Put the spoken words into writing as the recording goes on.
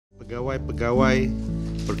Pegawai-pegawai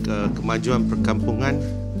kemajuan perkampungan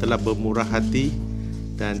telah bermurah hati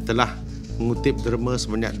dan telah mengutip derma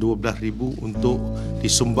sebanyak 12,000 untuk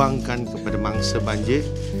disumbangkan kepada mangsa banjir,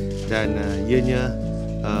 dan ianya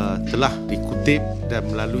telah dikutip dan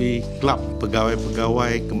melalui klub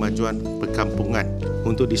pegawai-pegawai kemajuan perkampungan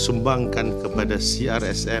untuk disumbangkan kepada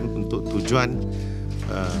CRSM untuk tujuan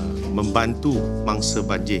membantu mangsa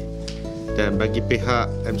banjir. Dan bagi pihak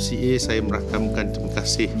MCA, saya merakamkan terima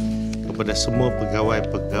kasih kepada semua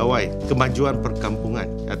pegawai-pegawai kemajuan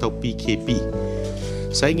perkampungan atau PKP.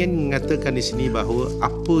 Saya ingin mengatakan di sini bahawa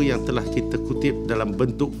apa yang telah kita kutip dalam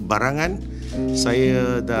bentuk barangan,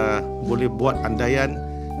 saya dah boleh buat andaian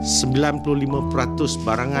 95%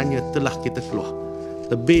 barangannya telah kita keluar.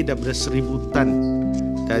 Lebih daripada 1,000 tan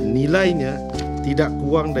dan nilainya tidak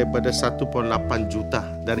kurang daripada 1.8 juta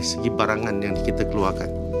dari segi barangan yang kita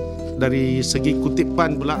keluarkan. Dari segi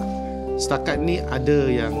kutipan pula, setakat ni ada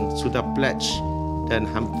yang sudah pledge dan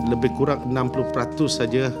lebih kurang 60%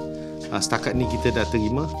 saja setakat ni kita dah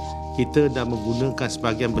terima. Kita dah menggunakan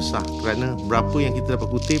sebahagian besar kerana berapa yang kita dapat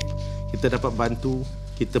kutip, kita dapat bantu,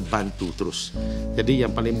 kita bantu terus. Jadi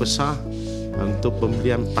yang paling besar untuk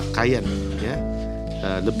pembelian pakaian, ya,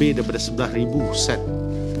 lebih daripada 11,000 set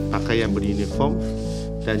pakaian beruniform,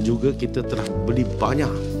 dan juga kita telah beli banyak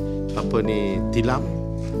tilam,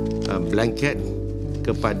 blanket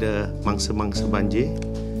kepada mangsa-mangsa banjir,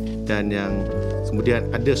 dan yang kemudian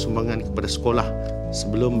ada sumbangan kepada sekolah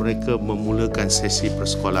sebelum mereka memulakan sesi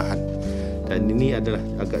persekolahan. Dan ini adalah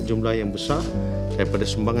agak jumlah yang besar daripada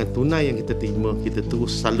sumbangan tunai yang kita terima, kita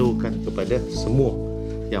terus salurkan kepada semua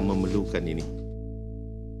yang memerlukan ini.